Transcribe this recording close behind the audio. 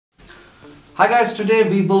Hi guys, today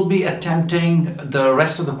we will be attempting the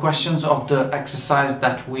rest of the questions of the exercise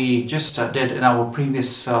that we just did in our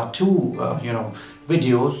previous two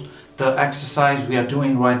videos. The exercise we are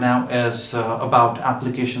doing right now is about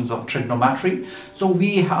applications of trigonometry. So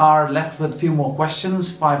we are left with a few more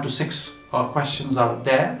questions, 5 to 6 questions are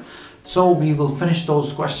there. So we will finish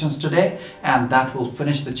those questions today, and that will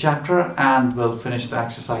finish the chapter and will finish the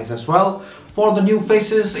exercise as well. For the new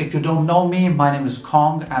faces, if you don't know me, my name is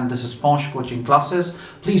Kong and this is Posh Coaching Classes.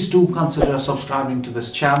 Please do consider subscribing to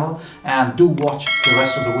this channel and do watch the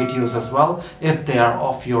rest of the videos as well if they are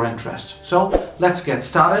of your interest. So let's get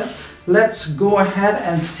started. Let's go ahead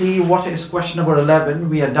and see what is question number 11.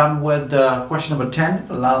 We are done with question number 10,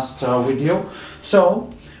 the last video. So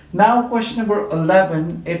now question number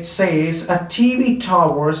 11, it says a TV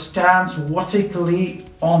tower stands vertically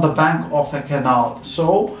on the bank of a canal.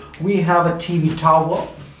 So we have a TV tower.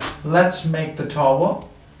 Let's make the tower,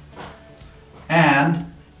 and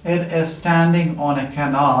it is standing on a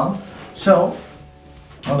canal. So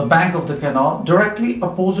on the bank of the canal, directly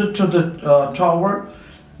opposite to the tower,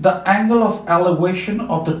 the angle of elevation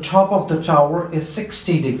of the top of the tower is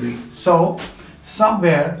 60 degrees. So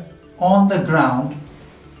somewhere on the ground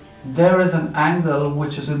there is an angle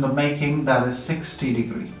which is in the making, that is 60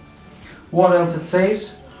 degrees. What else it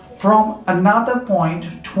says? From another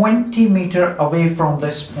point 20 meters away from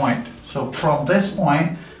this point. So from this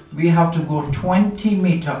point we have to go 20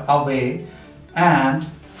 meters away, and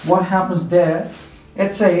what happens there?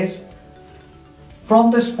 It says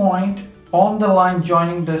from this point, on the line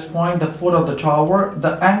joining this point, the foot of the tower,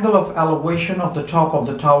 the angle of elevation of the top of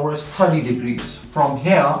the tower is 30 degrees. From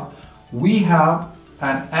here we have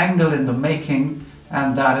an angle in the making,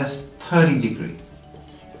 and that is 30 degrees.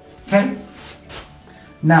 Okay.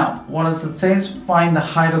 Now, what else it says? Find the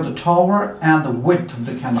height of the tower and the width of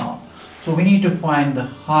the canal. So we need to find the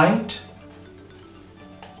height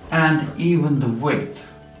and even the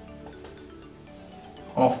width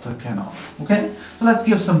of the canal. Okay. So let's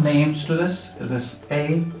give some names to this. It is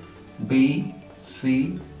A, B,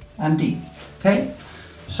 C, and D. Okay.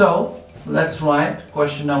 So let's write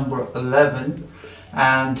question number 11.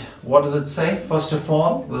 And what does it say? First of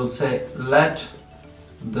all, we'll say let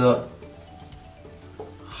the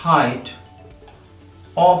height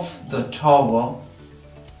of the tower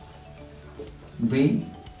be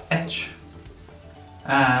h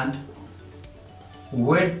and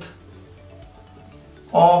width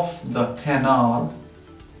of the canal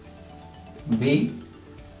be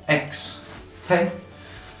x. Okay.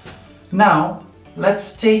 Now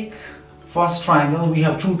let's take first triangle. We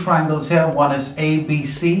have two triangles here. One is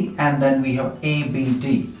ABC and then we have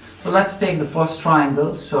ABD. So let's take the first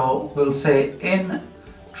triangle. So we'll say in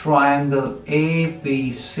triangle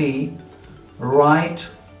ABC, right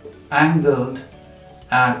angled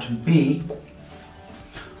at B.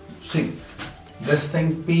 See this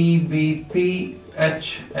thing PBP,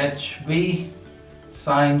 HHB,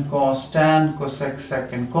 sine, cos, tan, cosec,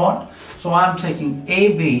 secant, cot. So I'm taking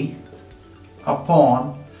AB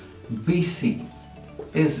upon BC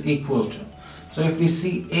is equal to, so if we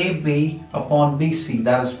see AB upon BC,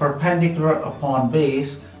 that is perpendicular upon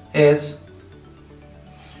base, is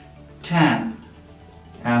tan,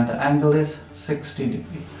 and the angle is 60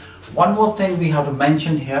 degrees. One more thing we have to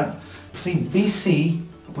mention here. See, BC,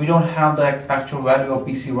 we don't have the actual value of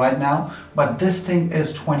BC right now, but this thing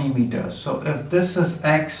is 20 meters. So if this is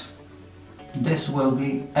x, this will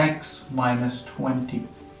be x minus 20,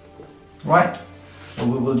 right? So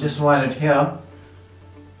we will just write it here.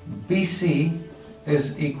 BC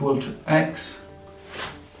is equal to x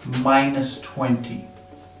minus 20.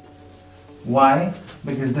 Why?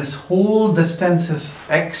 Because this whole distance is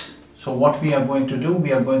x. So what we are going to do,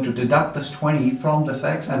 we are going to deduct this 20 from this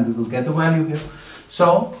x and we will get the value here.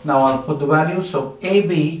 So now I'll put the value. So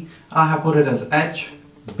AB, I have put it as h.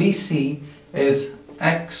 BC is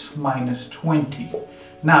x minus 20.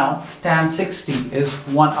 Now tan 60 is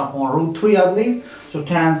 1 upon root 3, I believe. So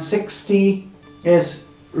tan 60 is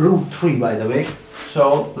root 3, by the way.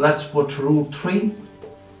 So let's put root 3.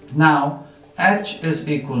 Now h is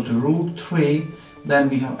equal to root 3. Then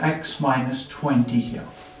we have x minus 20 here.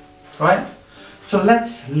 Right? So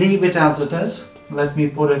let's leave it as it is. Let me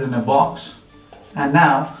put it in a box. And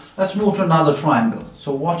now let's move to another triangle.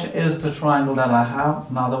 So what is the triangle that I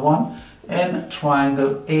have? Another one in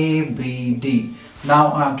triangle ABD.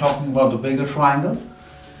 Now I'm talking about the bigger triangle,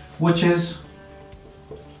 which is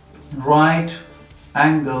right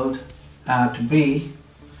angled at B.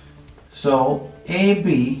 So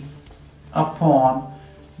AB upon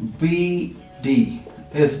BD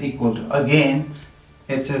is equal to, again,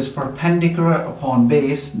 it is perpendicular upon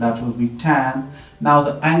base, that will be tan. Now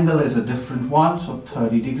the angle is a different one, so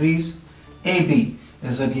 30 degrees. AB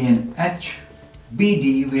is again h,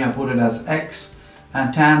 BD we have put it as x,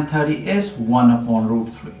 and tan 30 is 1 upon root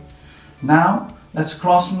 3. Now let's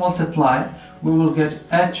cross multiply. We will get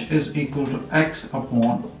h is equal to x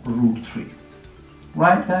upon root 3.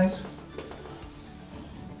 Right, guys?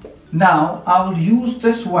 Now I will use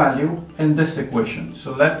this value in this equation.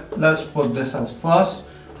 So let's put this as first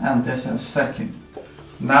and this as second.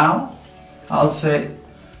 Now I'll say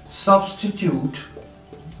substitute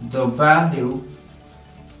the value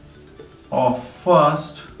of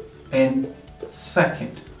first in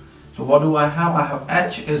second. So what do I have? I have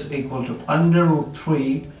h is equal to under root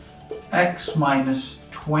 3 x minus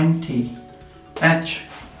 20. H,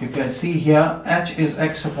 you can see here, h is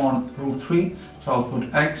x upon root 3. So I'll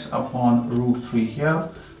put x upon root 3 here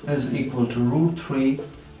is equal to root 3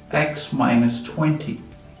 x minus 20.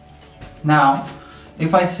 Now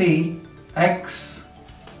if I see x,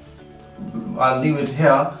 I'll leave it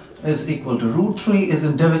here, is equal to root 3 is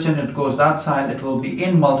in division, it goes that side, it will be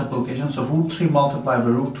in multiplication. So root 3 multiplied by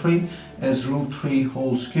root 3 is root 3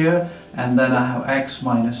 whole square, and then I have x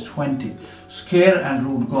minus 20. Square and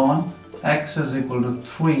root gone, x is equal to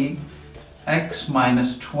 3 x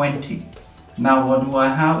minus 20. Now what do I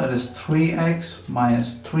have? It is 3x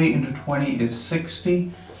minus 3 into 20 is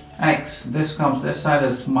 60. X, this comes this side,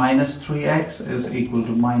 is minus 3x is equal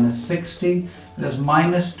to minus 60. It is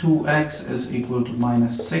minus 2x is equal to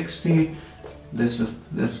minus 60.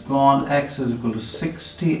 This gone. X is equal to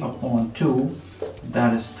 60 upon 2,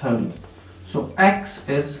 that is 30. So x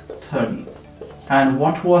is 30. And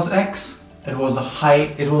what was x? It was the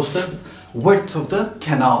height, it was the width of the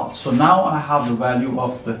canal. So now I have the value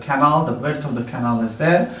of the canal, the width of the canal is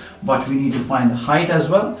there, but we need to find the height as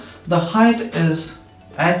well. The height is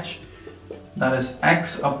h, that is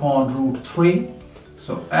x upon root 3.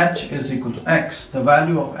 So h is equal to x. The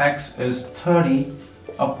value of x is 30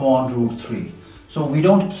 upon root 3. So we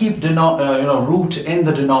don't keep root in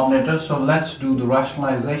the denominator. So let's do the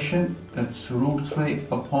rationalization. It's root 3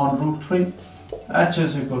 upon root 3. H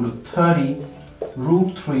is equal to 30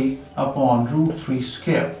 root 3 upon root 3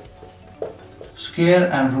 square.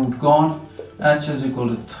 Square and root gone. H is equal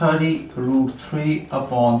to 30 root 3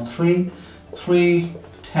 upon 3. 3,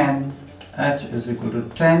 10. H is equal to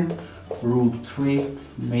 10 root 3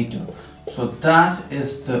 meter. So that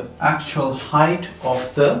is the actual height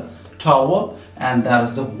of the tower, and that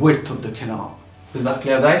is the width of the canal. Is that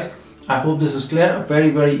clear, guys? I hope this is clear. A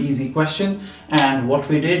very easy question. And what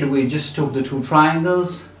we did, we just took the two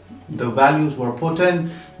triangles, the values were put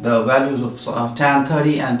in, the values of tan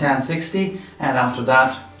 30 and tan 60, and after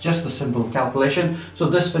that just the simple calculation. So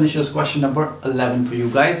this finishes question number 11 for you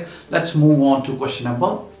guys. Let's move on to question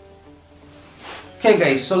number. Okay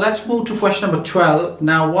guys, so let's move to question number 12.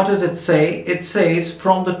 Now what does it say? It says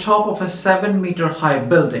from the top of a 7-meter high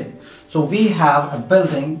building. So we have a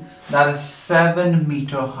building that is 7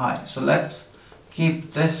 meter high. So let's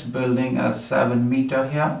keep this building as 7 meter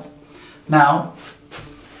here. Now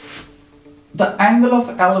the angle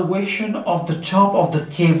of elevation of the top of the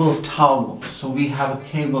cable tower. So we have a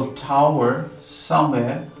cable tower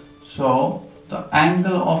somewhere. So the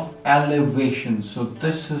angle of elevation. So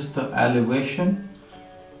this is the elevation.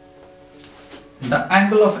 The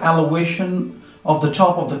angle of elevation of the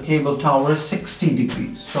top of the cable tower is 60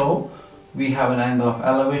 degrees. So we have an angle of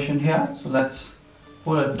elevation here. So let's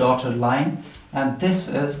put a dotted line, and this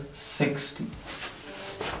is 60.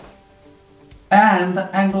 And the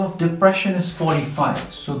angle of depression is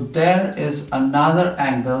 45. So there is another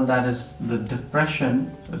angle, that is the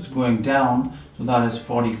depression, it's going down, so that is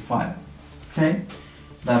 45. Okay,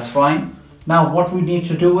 that's fine. Now what we need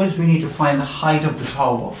to do is we need to find the height of the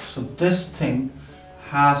tower. So this thing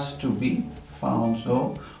has to be found,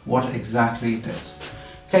 so what exactly it is.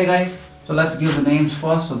 Okay guys, so let's give the names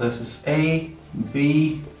first. So this is A,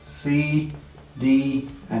 B, C, D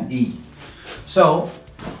and E. So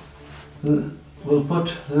we'll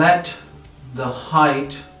put let the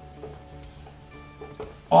height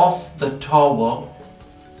of the tower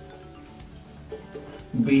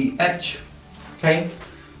be h. Okay,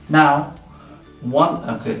 now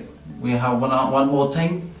we have one more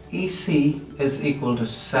thing. EC is equal to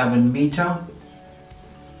 7 meter,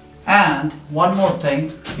 and one more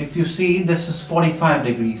thing, if you see this is 45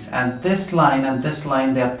 degrees and this line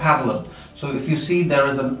they are parallel. So if you see there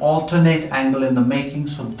is an alternate angle in the making,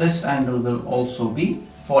 so this angle will also be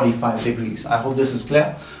 45 degrees. I hope this is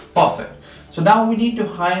clear. Perfect. So now we need to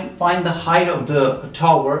find the height of the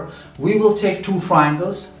tower. We will take two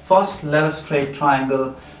triangles. First let us take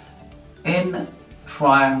triangle in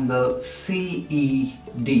triangle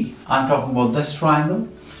CED. I'm talking about this triangle,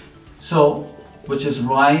 so which is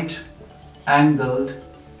right angled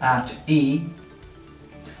at E.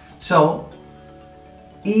 So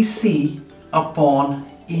EC upon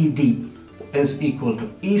ED is equal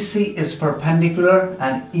to, EC is perpendicular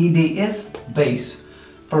and ED is base.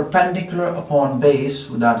 Perpendicular upon base,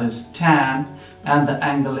 that is tan, and the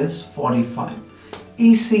angle is 45.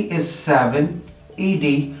 EC is 7,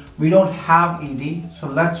 ED, we don't have ED, so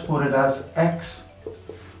let's put it as X.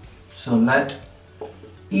 So let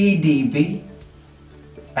ED be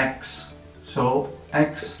X. So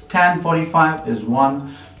X, tan 45 is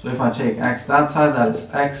 1. So if I take X that side, that is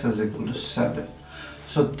X is equal to 7.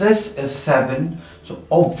 So this is 7. So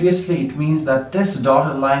obviously it means that this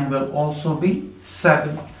dotted line will also be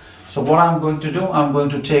 7. So what I'm going to do, I'm going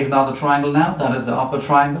to take another triangle now, that is the upper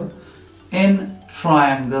triangle. In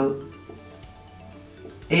triangle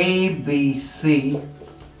ABC,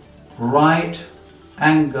 right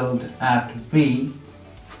angled at B,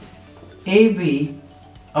 AB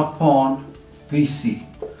upon BC.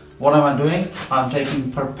 What am I doing? I'm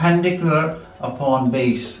taking perpendicular upon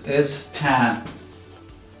base is tan.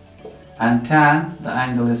 And tan, the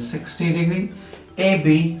angle is 60 degree.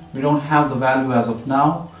 AB, we don't have the value as of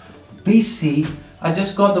now. BC, I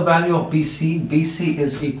just got the value of BC. BC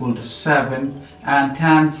is equal to 7. And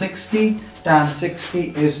tan 60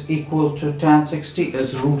 is equal to, tan 60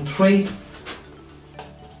 is root 3.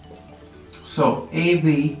 So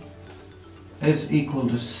AB is equal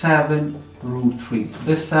to 7 root 3.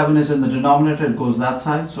 This 7 is in the denominator, it goes that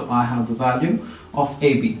side, so I have the value of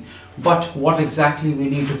AB. But what exactly we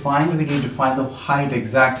need to find? We need to find the height,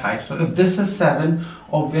 exact height. So if this is 7,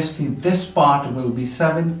 obviously this part will be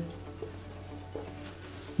 7.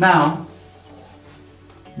 Now,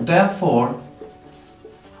 therefore,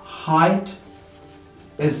 height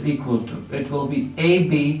is equal to, it will be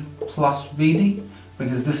AB plus BD,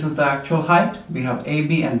 because this is the actual height. We have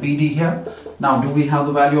AB and BD here. Now, do we have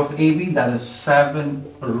the value of AB? That is 7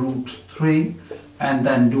 root 3. And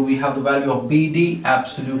then do we have the value of BD?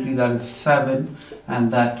 Absolutely, that is 7.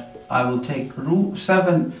 And that I will take root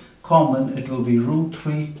 7 common. It will be root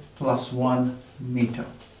 3 plus 1 meter.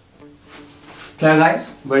 Clear, guys?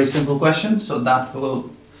 Very simple question. So that will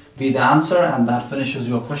be the answer, and that finishes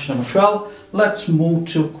your question number 12. Let's move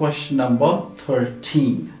to question number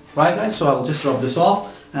 13. Right, guys? So I'll just rub this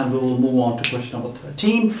off and we will move on to question number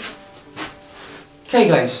 13. Okay,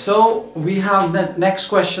 guys. So we have the next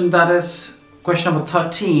question, that is question number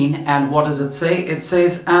 13, and what does it say? It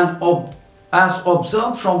says, as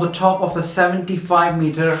observed from the top of a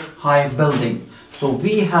 75-meter high building. So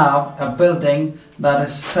we have a building that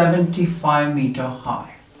is 75-meter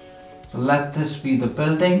high. So let this be the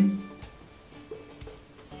building.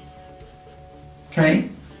 Okay,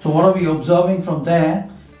 so what are we observing from there?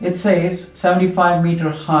 It says 75-meter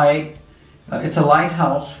high. It's a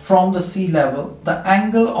lighthouse from the sea level. The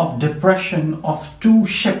angle of depression of 2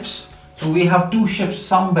 ships. So we have 2 ships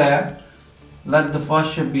somewhere. Let the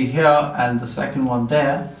first ship be here and the second one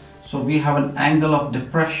there. So we have an angle of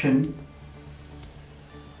depression.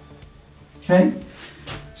 Okay.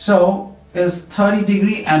 So is 30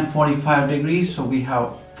 degree and 45 degrees. So we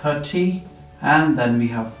have 30 and then we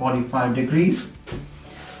have 45 degrees.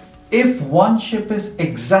 If one ship is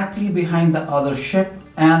exactly behind the other ship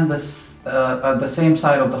and at the same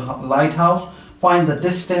side of the lighthouse, find the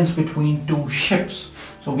distance between 2 ships.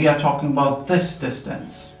 So we are talking about this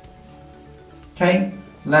distance. Okay,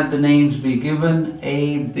 let the names be given,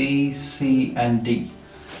 A, B, C and D.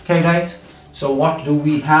 Okay, guys, so what do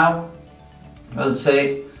we have? We'll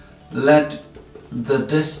say let the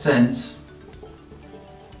distance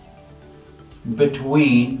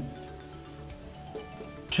between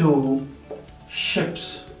 2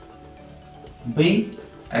 ships be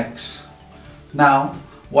X. Now,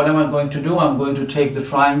 what am I going to do? I'm going to take the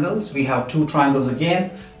triangles. We have 2 triangles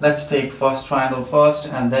again. Let's take first triangle first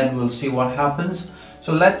and then we'll see what happens.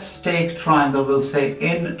 So let's take triangle, we'll say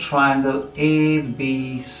in triangle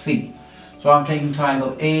ABC. So I'm taking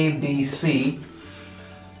triangle ABC,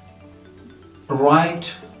 right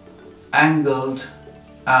angled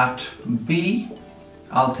at B.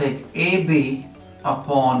 I'll take AB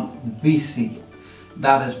upon BC.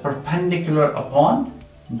 That is perpendicular upon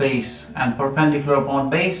base, and perpendicular upon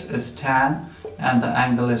base is tan, and the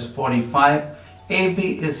angle is 45.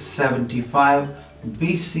 AB is 75.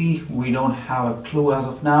 BC, we don't have a clue as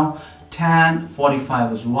of now. Tan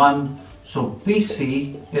 45 is 1, so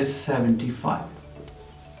BC is 75.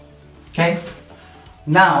 Okay,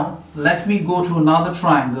 now let me go to another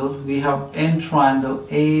triangle. We have in triangle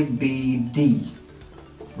ABD,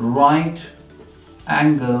 right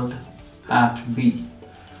angled at B.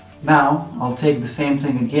 Now I'll take the same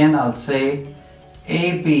thing again. I'll say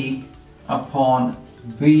AB upon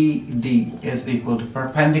BD is equal to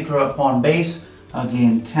perpendicular upon base,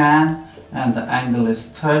 again tan, and the angle is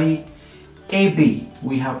 30. AB,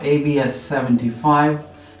 we have AB as 75.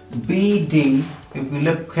 BD, if we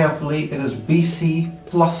look carefully, it is BC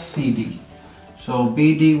plus CD. So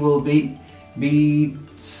BD will be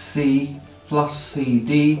BC plus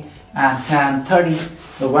CD, and tan 30,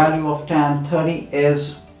 the value of tan 30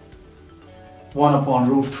 is 1 upon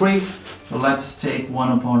root 3. So let's take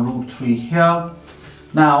 1 upon root 3 here.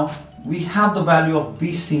 Now we have the value of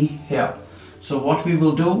BC here. So what we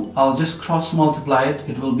will do, I'll just cross multiply it.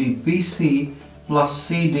 It will be BC plus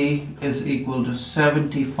CD is equal to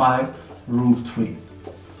 75 root 3.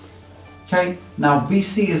 Okay, now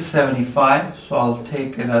BC is 75, so I'll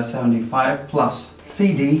take it as 75 plus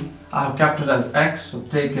CD. I have kept it as X, so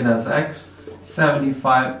take it as X,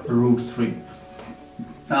 75 root 3.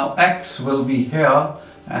 Now X will be here,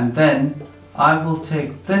 and then I will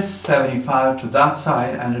take this 75 to that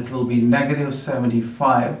side, and it will be negative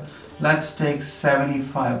 75. Let's take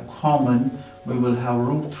 75 common. We will have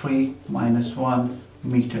root 3 minus 1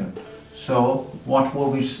 meter. So what were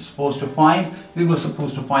we supposed to find? We were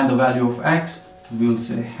supposed to find the value of X. We will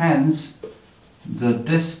say hence the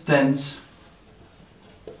distance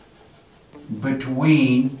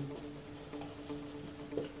between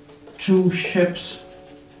two ships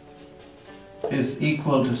is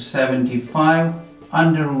equal to 75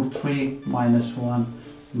 under root 3 minus 1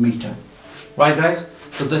 meter. Right guys?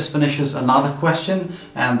 So this finishes another question,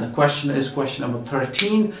 and the question is question number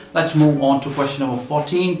 13. Let's move on to question number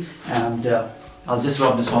 14, and I'll just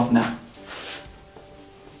rub this off now.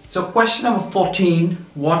 So question number 14,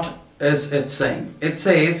 what is it saying? It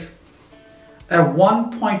says a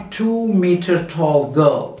 1.2 meter tall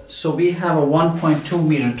girl. So we have a 1.2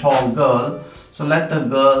 meter tall girl. So let the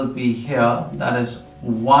girl be here, that is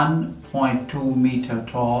 1.2 meter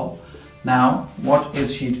tall. Now what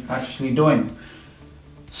is she actually doing?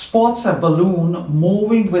 Spots a balloon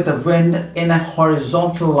moving with the wind in a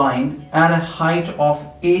horizontal line at a height of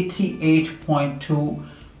 88.2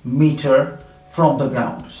 meter from the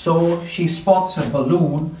ground. So she spots a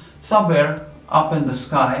balloon somewhere up in the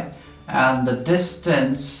sky, and the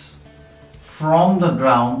distance from the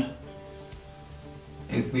ground,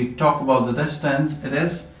 if we talk about the distance, it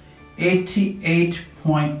is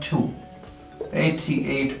 88.2.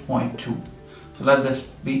 88.2. So let this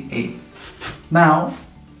be A. Now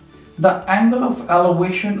the angle of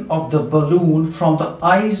elevation of the balloon from the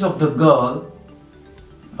eyes of the girl.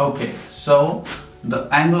 Okay, so the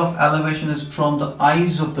angle of elevation is from the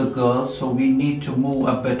eyes of the girl, so we need to move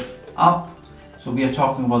a bit up. So we are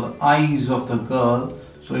talking about the eyes of the girl,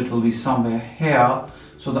 so it will be somewhere here.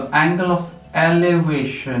 So the angle of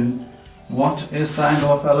elevation, what is the angle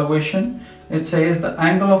of elevation? It says the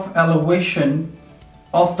angle of elevation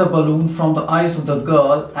of the balloon from the eyes of the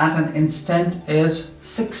girl at an instant is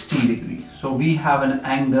 60 degrees. So we have an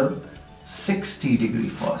angle 60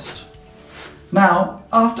 degrees first. Now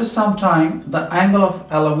after some time the angle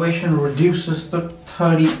of elevation reduces to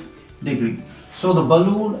 30 degrees. So the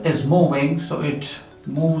balloon is moving, so it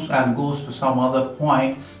moves and goes to some other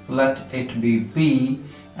point. Let it be B,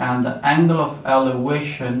 and the angle of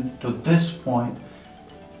elevation to this point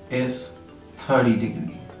is 30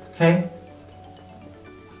 degrees. Okay.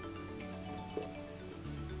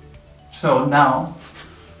 So now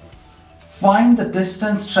find the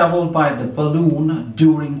distance traveled by the balloon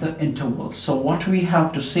during the interval. So what we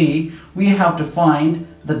have to see, we have to find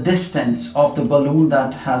the distance of the balloon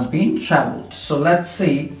that has been traveled. So let's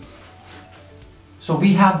see. So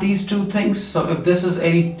we have these two things. So if this is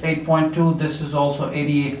 88.2, this is also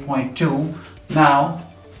 88.2. Now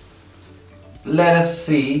let us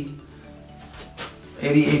see.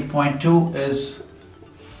 88.2 is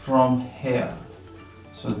from here.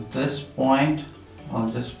 So this point,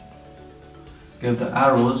 I'll just give the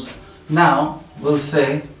arrows. Now we'll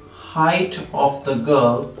say height of the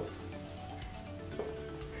girl.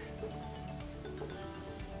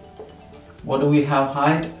 What do we have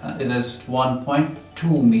height? It is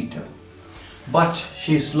 1.2 meter. But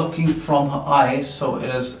she's looking from her eyes, so it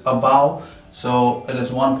is above. So it is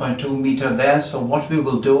 1.2 meter there. So what we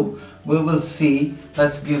will do, we will see,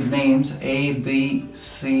 let's give names A, B,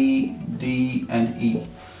 C, D and E.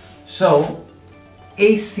 So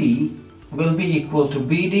AC will be equal to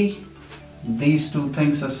BD. These two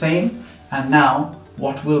things are same. And now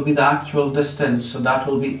what will be the actual distance? So that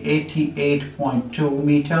will be 88.2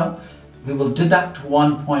 meter. We will deduct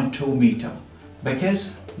 1.2 meter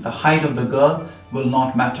because the height of the girl will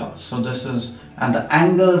not matter. So this is, and the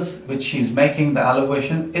angles which she's making, the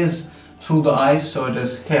elevation is through the eyes, so it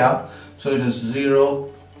is here. So it is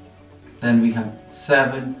 0, then we have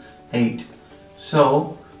 7, 8.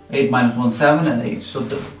 So 8 minus 1, 7 and 8. So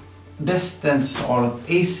the distance or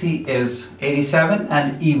AC is 87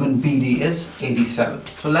 and even BD is 87.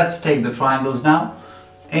 So let's take the triangles now.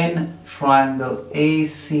 In triangle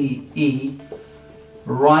ACE,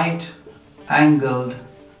 right angled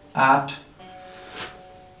at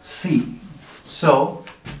C. So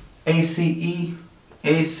ACE,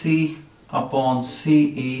 AC upon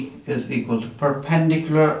CE is equal to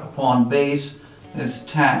perpendicular upon base is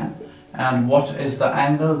tan. And what is the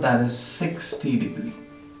angle? That is 60 degree.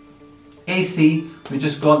 AC, we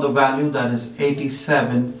just got the value, that is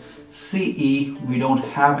 87. CE, we don't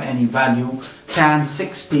have any value. Tan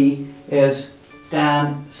 60 is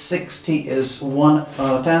tan 60 is root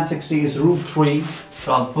 3.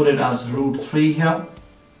 So I'll put it as root 3 here.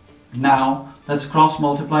 Now let's cross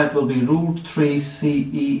multiply. It will be root 3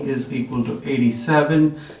 CE is equal to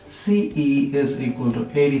 87. CE is equal to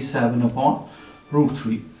 87 upon root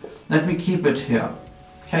 3. Let me keep it here.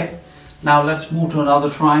 Okay. Now let's move to another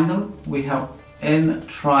triangle. We have in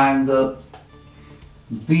triangle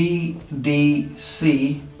BDC,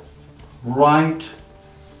 right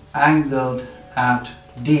angled at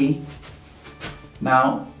D.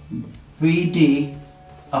 Now BD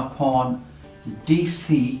upon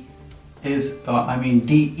DC is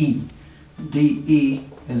DE. DE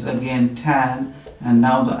is again tan, and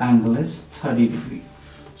now the angle is 30 degree.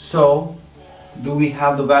 So do we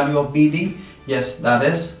have the value of BD? Yes, that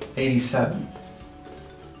is 87.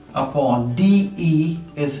 Upon DE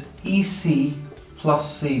is EC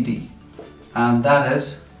plus CD, and that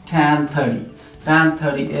is tan 30. Tan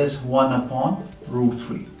 30 is 1 upon root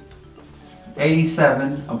 3.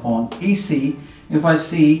 87 upon EC. If I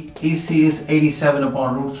see EC is 87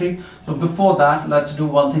 upon root 3. So before that, let's do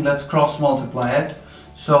one thing. Let's cross multiply it.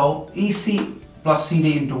 So EC plus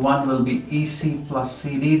CD into 1 will be EC plus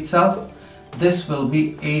CD itself. This will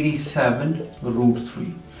be 87 root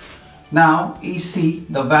 3. Now EC,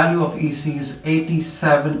 the value of EC is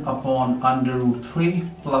 87 upon under root 3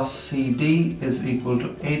 plus CD is equal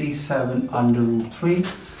to 87 under root 3.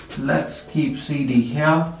 Let's keep CD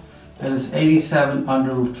here. It is 87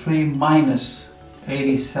 under root 3 minus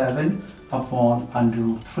 87 upon under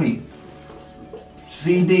root 3.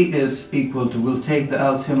 CD is equal to, we'll take the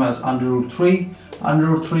LCM as under root 3. Under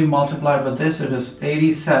root 3 multiplied by this, it is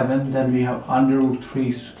 87. Then we have under root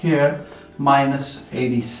 3 square minus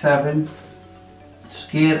 87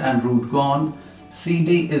 square and root gone.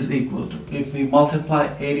 CD is equal to, if we multiply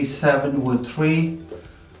 87 with 3,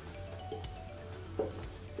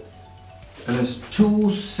 it is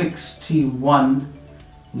 261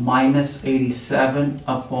 minus 87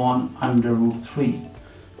 upon under root 3.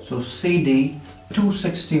 So CD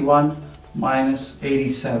 261 minus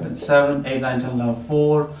 87, 7, 8, 9, 10, 11,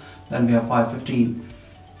 4, then we have 5, 15,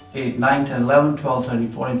 8, 9, 10, 11, 12, 13,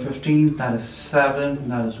 14, 15, that is 7,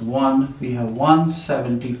 that is 1, we have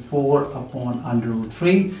 174 upon under root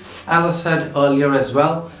 3. As I said earlier as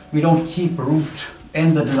well, we don't keep root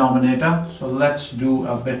in the denominator, so let's do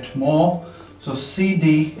a bit more. So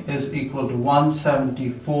CD is equal to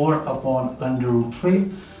 174 upon under root 3.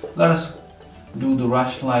 Let us do the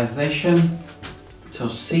rationalization. So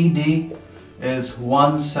CD is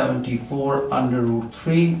 174 under root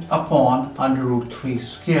 3 upon under root 3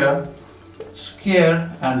 square.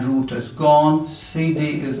 Square and root is gone.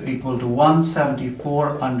 CD is equal to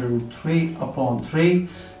 174 under root 3 upon 3.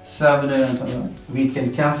 7 and we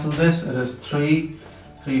can cancel this. It is 3.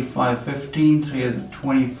 3, 5, 15, 3 is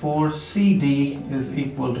 24. CD is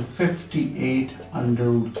equal to 58 under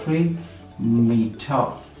root 3 meter.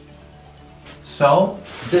 So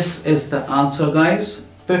this is the answer, guys.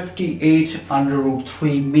 58 under root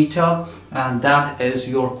 3 meter, and that is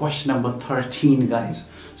your question number 13, guys.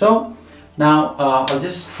 So now I'll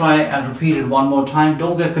just try and repeat it one more time.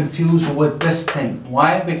 Don't get confused with this thing.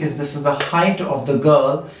 Why? Because this is the height of the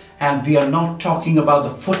girl, and we are not talking about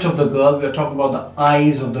the foot of the girl, we are talking about the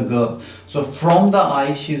eyes of the girl. So from the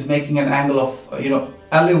eyes, she's making an angle of,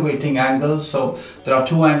 elevating angle. So there are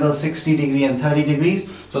two angles, 60 degree and 30 degrees.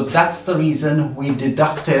 So that's the reason we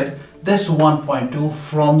deducted this 1.2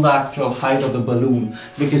 from the actual height of the balloon.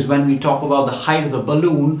 Because when we talk about the height of the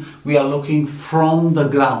balloon, we are looking from the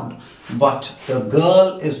ground. But the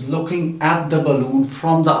girl is looking at the balloon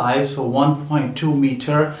from the eye, so 1.2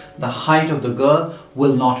 meter, the height of the girl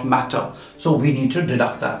will not matter. So we need to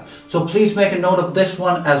deduct that. So please make a note of this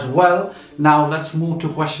one as well. Now let's move to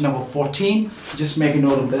question number 14. Just make a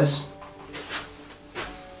note of this.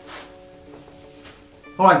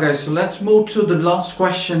 Alright guys, so let's move to the last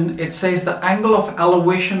question. It says the angle of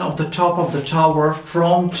elevation of the top of the tower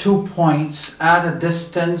from 2 points at a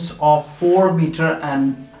distance of 4 meter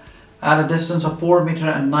and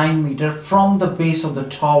 9 meter from the base of the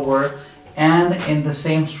tower and in the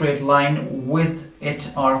same straight line with it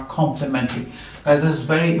are complementary. Guys, this is a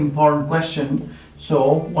very important question.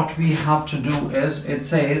 So what we have to do is, it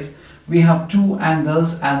says we have two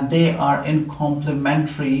angles and they are in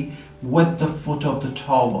complementary with the foot of the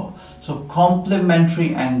tower. So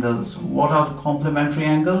complementary angles. What are the complementary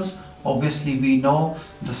angles? Obviously we know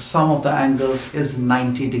the sum of the angles is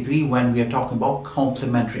 90 degree when we are talking about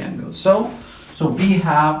complementary angles. So we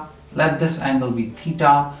have, let this angle be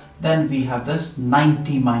theta, then we have this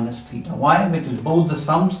 90 minus theta. Why? Because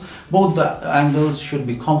both the angles should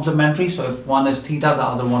be complementary. So if one is theta, the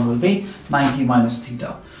other one will be 90 minus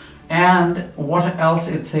theta. And what else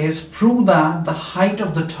it says? Prove that the height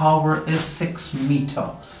of the tower is 6 meter.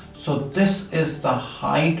 So this is the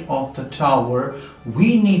height of the tower.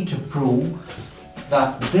 We need to prove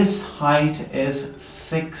that this height is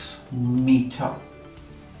 6 meter.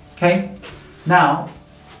 Okay. Now,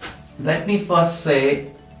 let me first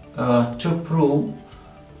say to prove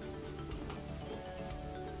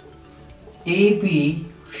AB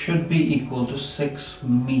should be equal to 6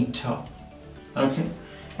 meter. Okay.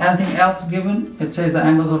 Anything else given? It says the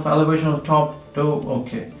angles of elevation of the top two.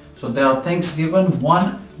 Okay, so there are things given.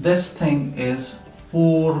 One, this thing is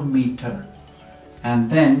 4 meter, and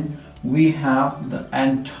then we have the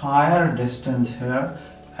entire distance here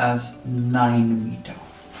as 9 meter.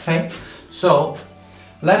 Okay, so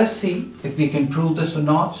let us see if we can prove this or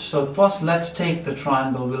not. So first let's take the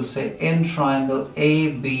triangle. We'll say in triangle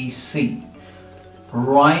ABC,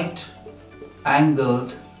 right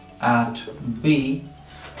angled at B.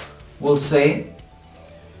 We'll say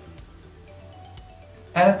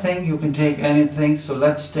anything, you can take anything. So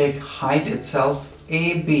let's take height itself.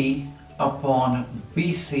 AB upon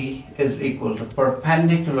BC is equal to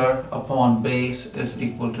perpendicular upon base is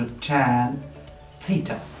equal to tan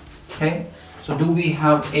theta. Okay, so do we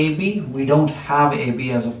have AB? We don't have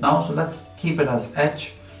AB as of now, so let's keep it as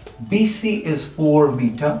H. BC is 4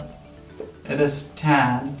 meter. It is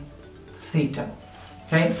tan theta.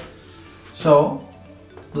 Okay, so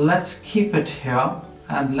let's keep it here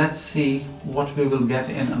and let's see what we will get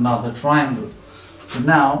in another triangle. So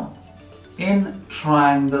now in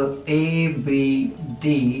triangle ABD,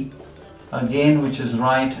 again, which is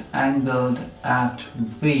right angled at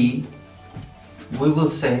B, we will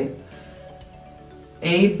say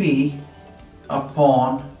AB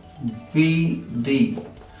upon BD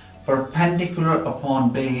perpendicular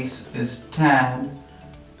upon base is tan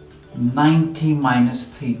 90 minus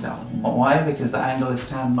theta. Why? Because the angle is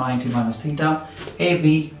tan 90 minus theta.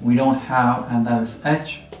 AB we don't have, and that is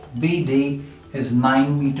H. BD is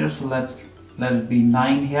 9 meters, so let it be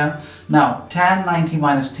 9 here. Now tan 90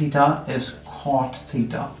 minus theta is cot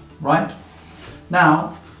theta, right?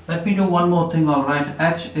 Now let me do one more thing. I'll write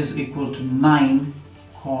H is equal to 9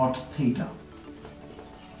 cot theta.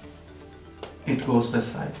 It goes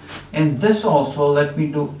this side. In this also, let me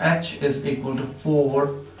do H is equal to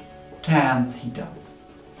 4 tan theta.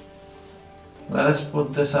 Let us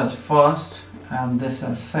put this as first and this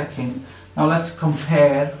as second. Now let's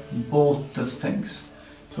compare both the things.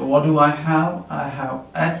 So what do I have? I have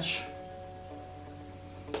H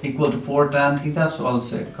equal to 4 tan theta, so I'll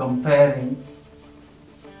say comparing.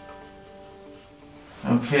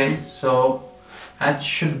 Okay, so H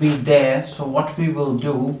should be there. So what we will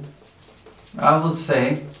do, I will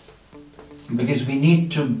say, because we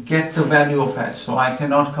need to get the value of H, so I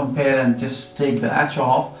cannot compare and just take the H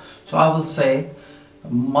off. So I will say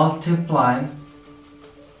multiply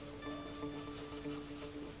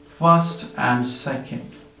first and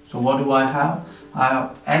second. So what do I have? I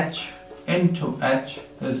have H into H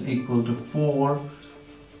is equal to 4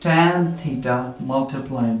 tan theta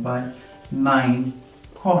multiplied by 9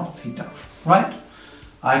 cot theta, right?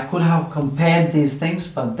 I could have compared these things,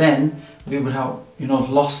 but then we would have,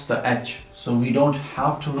 lost the H. So we don't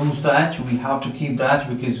have to lose the H, we have to keep the H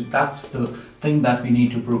because that's the thing that we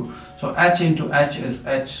need to prove. So H into H is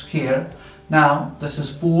H square. Now this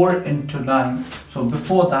is 4 into 9. So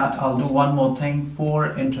before that I'll do one more thing.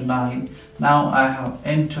 4 into 9. Now I have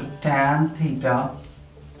into tan theta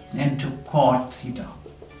into cot theta.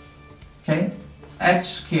 Okay, H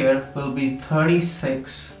square will be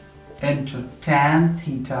 36 into tan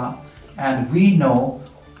theta, and we know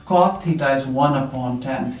cot theta is 1 upon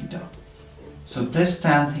tan theta. So this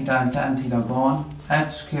tan theta and tan theta gone.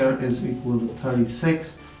 H square is equal to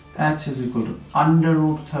 36. H is equal to under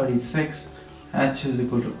root 36. H is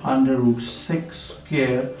equal to under root 6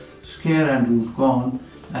 square. Square and root gone.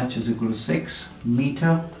 h is equal to 6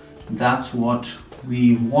 meter. That's what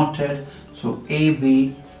we wanted. So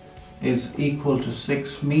AB is equal to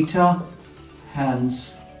 6 meter, hence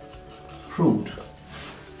proved.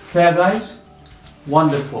 Clear, guys?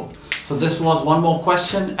 Wonderful. So this was one more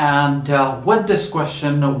question, and with this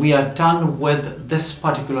question we are done with this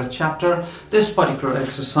particular chapter, this particular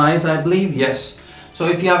exercise, I believe. Yes. So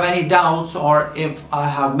if you have any doubts or if I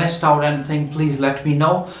have missed out anything, please let me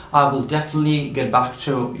know. I will definitely get back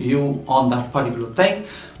to you on that particular thing.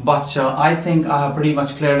 But I think I have pretty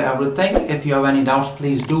much cleared everything. If you have any doubts,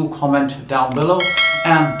 please do comment down below,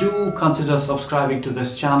 and do consider subscribing to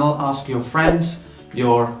this channel. Ask your friends,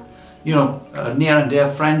 your near and dear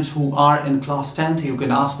friends who are in class 10. You can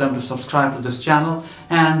ask them to subscribe to this channel,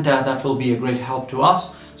 and that will be a great help to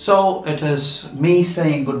us. So it is me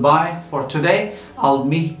saying goodbye for today. I'll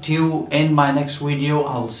meet you in my next video.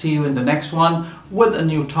 I'll see you in the next one with a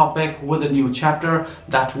new topic, with a new chapter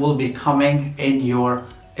that will be coming in your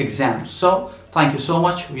exams. So thank you so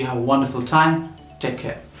much. We have a wonderful time. Take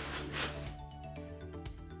care.